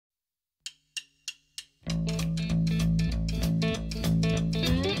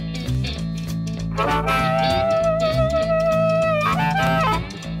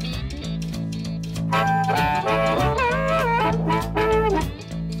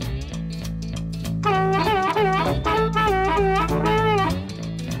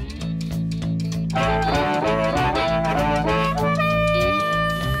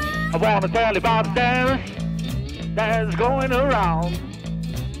I wanna tell you about the dance that's going around.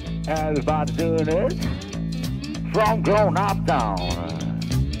 Everybody doing it, from grown up down.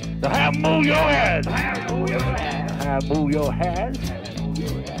 So have move your head, have move your head, have move your head,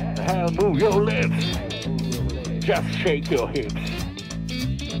 have move your lips. Just shake your hips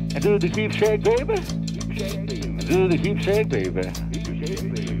and do the hip shake, baby. Do the hip shake, baby.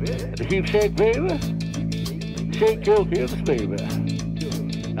 The hip shake, baby. Shake your hips, baby.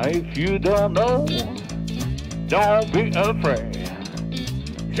 Now if you don't know, don't be afraid.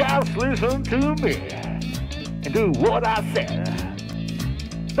 Just listen to me and do what I said.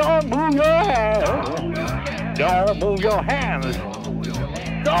 Don't move your hands. Don't move your hands.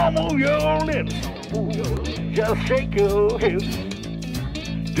 Don't move your lips. Just shake your hips.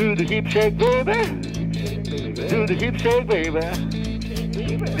 Do the hip shake, baby. Do the hip shake, baby.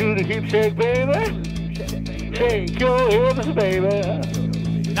 Do the hip shake, baby. Shake your hips,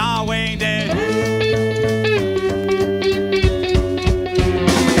 baby. Now ain't there.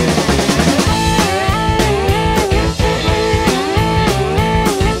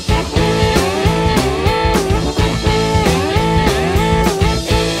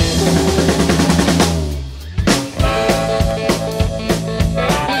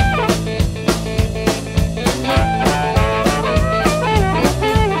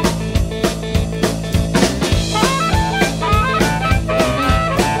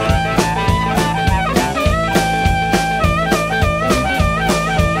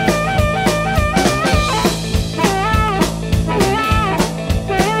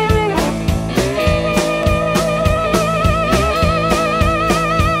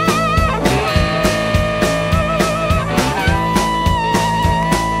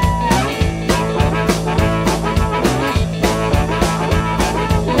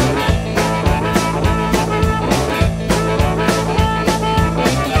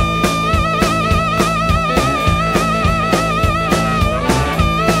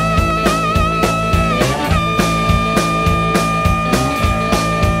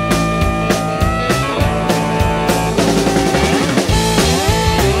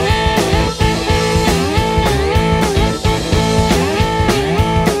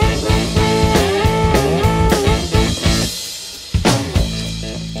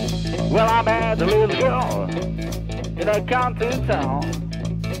 County town,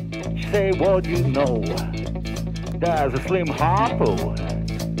 she say, what you know? There's a slim Harpoon.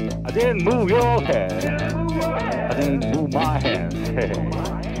 I didn't move your head. I didn't move my hands.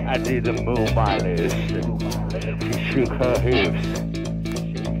 I didn't move my lips. She shook her hips.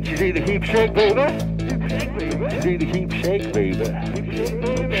 She did the hip shake, baby. She did the hip shake, baby.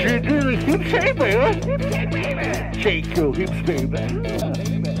 She did the hip shake, baby. Shake your hips, baby.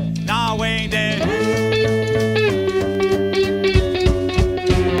 Now ain't there.